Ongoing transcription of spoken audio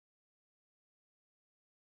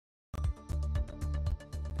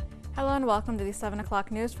Hello and welcome to the 7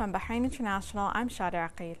 o'clock news from Bahrain International. I'm Shadi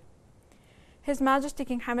Aqil. His Majesty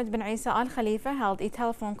King Hamad bin Isa Al Khalifa held a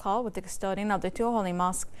telephone call with the custodian of the two holy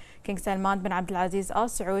mosques, King Salman bin Abdulaziz Al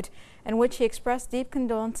Saud, in which he expressed deep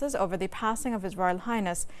condolences over the passing of His Royal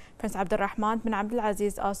Highness Prince Abdulrahman bin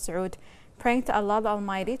Abdulaziz Al Saud, praying to Allah the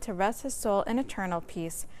Almighty to rest his soul in eternal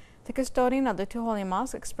peace. The custodian of the two holy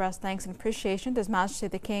mosques expressed thanks and appreciation to His Majesty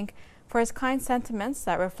the King for his kind sentiments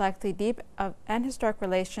that reflect the deep and historic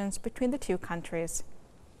relations between the two countries.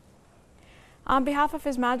 On behalf of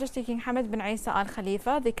His Majesty King Hamad bin Isa Al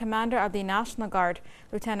Khalifa, the Commander of the National Guard,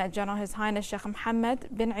 Lieutenant General His Highness Sheikh Mohammed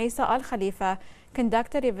bin Isa Al Khalifa,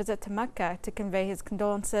 conducted a visit to Mecca to convey his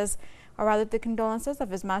condolences, or rather the condolences of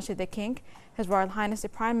His Majesty the King, His Royal Highness the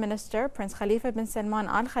Prime Minister Prince Khalifa bin Salman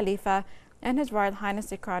Al Khalifa, and His Royal Highness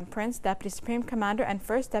the Crown Prince, Deputy Supreme Commander and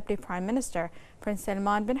First Deputy Prime Minister Prince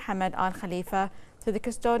Salman bin Hamad Al Khalifa, to the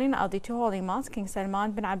custodian of the two holy mosques, King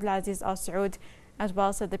Salman bin Abdulaziz Al Saud, as well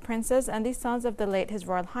as to the princes and the sons of the late His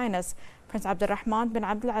Royal Highness Prince Abdulrahman bin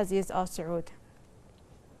Abdulaziz Al Saud.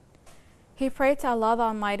 He prayed to Allah the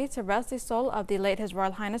Almighty to rest the soul of the late His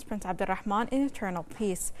Royal Highness Prince Abdulrahman in eternal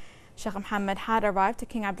peace. Sheikh Mohammed had arrived to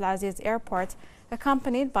King Abdulaziz Airport,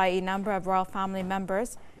 accompanied by a number of royal family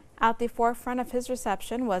members. At the forefront of his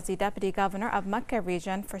reception was the Deputy Governor of Mecca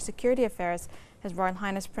Region for Security Affairs, His Royal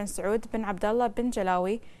Highness Prince Saud bin Abdullah bin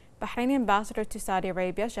Jalawi, Bahraini Ambassador to Saudi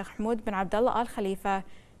Arabia Sheikh Hamoud bin Abdullah Al Khalifa,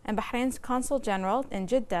 and Bahrain's Consul General in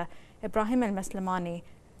Jeddah, Ibrahim Al Maslamani.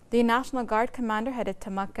 The National Guard commander headed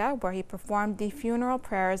to Mecca, where he performed the funeral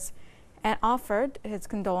prayers and offered his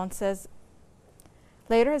condolences.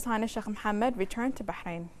 Later, His Highness Sheikh Mohammed returned to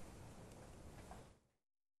Bahrain.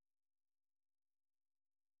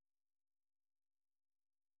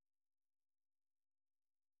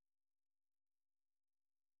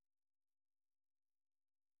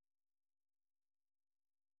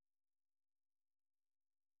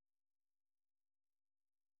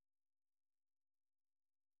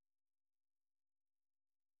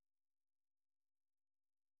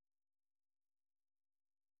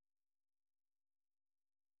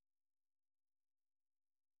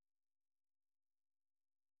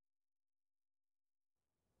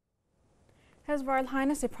 His Royal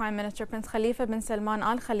Highness the Prime Minister Prince Khalifa bin Salman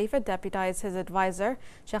Al Khalifa deputized his advisor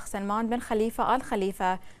Sheikh Salman bin Khalifa Al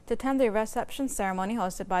Khalifa to attend the reception ceremony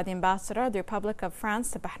hosted by the Ambassador of the Republic of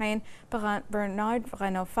France to Bahrain, Bernard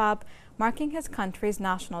Renofab, marking his country's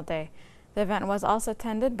National Day. The event was also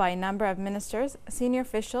attended by a number of ministers, senior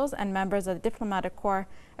officials, and members of the diplomatic corps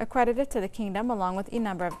accredited to the kingdom, along with a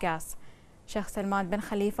number of guests. Sheikh Salman bin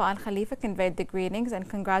Khalifa Al Khalifa conveyed the greetings and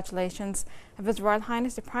congratulations of His Royal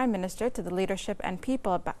Highness the Prime Minister to the leadership and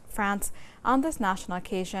people of France on this national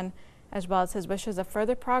occasion, as well as his wishes of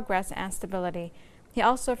further progress and stability. He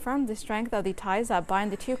also affirmed the strength of the ties that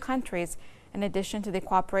bind the two countries, in addition to the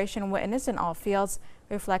cooperation witnessed in all fields,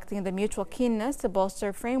 reflecting the mutual keenness to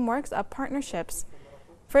bolster frameworks of partnerships.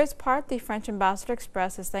 For his part, the French ambassador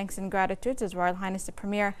expressed his thanks and gratitude to His Royal Highness the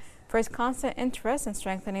Premier for his constant interest in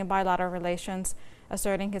strengthening bilateral relations,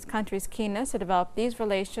 asserting his country's keenness to develop these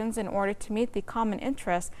relations in order to meet the common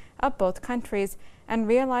interests of both countries and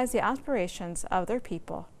realize the aspirations of their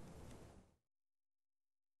people.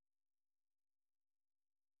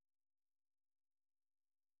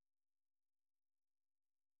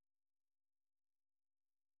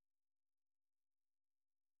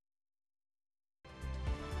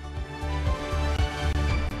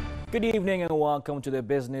 Good evening and welcome to the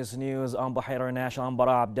business news on Bahrain International. I'm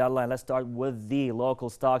Bara Abdallah, and let's start with the local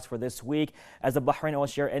stocks for this week, as the Bahrain Oil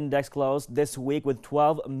Share Index closed this week with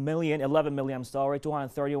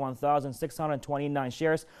 231,629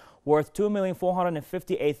 shares worth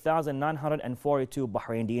 2,458,942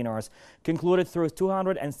 Bahrain dinars, concluded through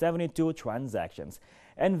 272 transactions.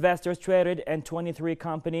 Investors traded in 23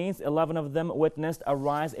 companies. 11 of them witnessed a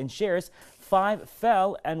rise in shares, 5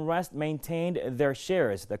 fell, and rest maintained their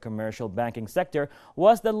shares. The commercial banking sector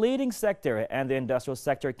was the leading sector, and the industrial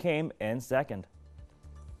sector came in second.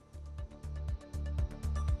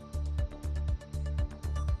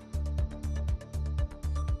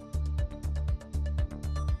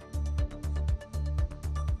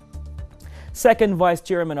 Second Vice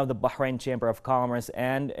Chairman of the Bahrain Chamber of Commerce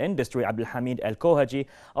and Industry, Abdulhamid Al-Kohaji,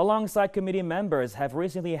 alongside committee members, have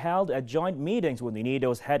recently held joint meetings with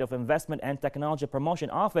UNIDO's Head of Investment and Technology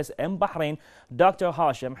Promotion Office in Bahrain, Dr.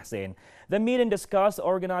 Hashim Hussein. The meeting discussed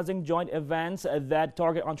organizing joint events that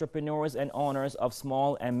target entrepreneurs and owners of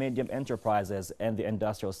small and medium enterprises in the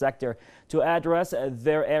industrial sector to address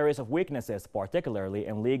their areas of weaknesses, particularly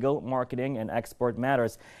in legal, marketing, and export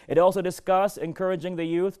matters. It also discussed encouraging the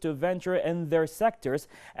youth to venture in in their sectors,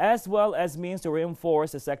 as well as means to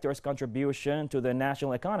reinforce the sector's contribution to the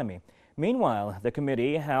national economy. Meanwhile, the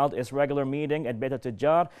committee held its regular meeting at Beit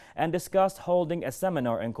al-Tujjar and discussed holding a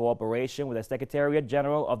seminar in cooperation with the Secretariat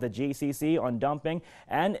General of the GCC on dumping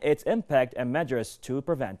and its impact and measures to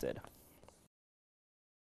prevent it.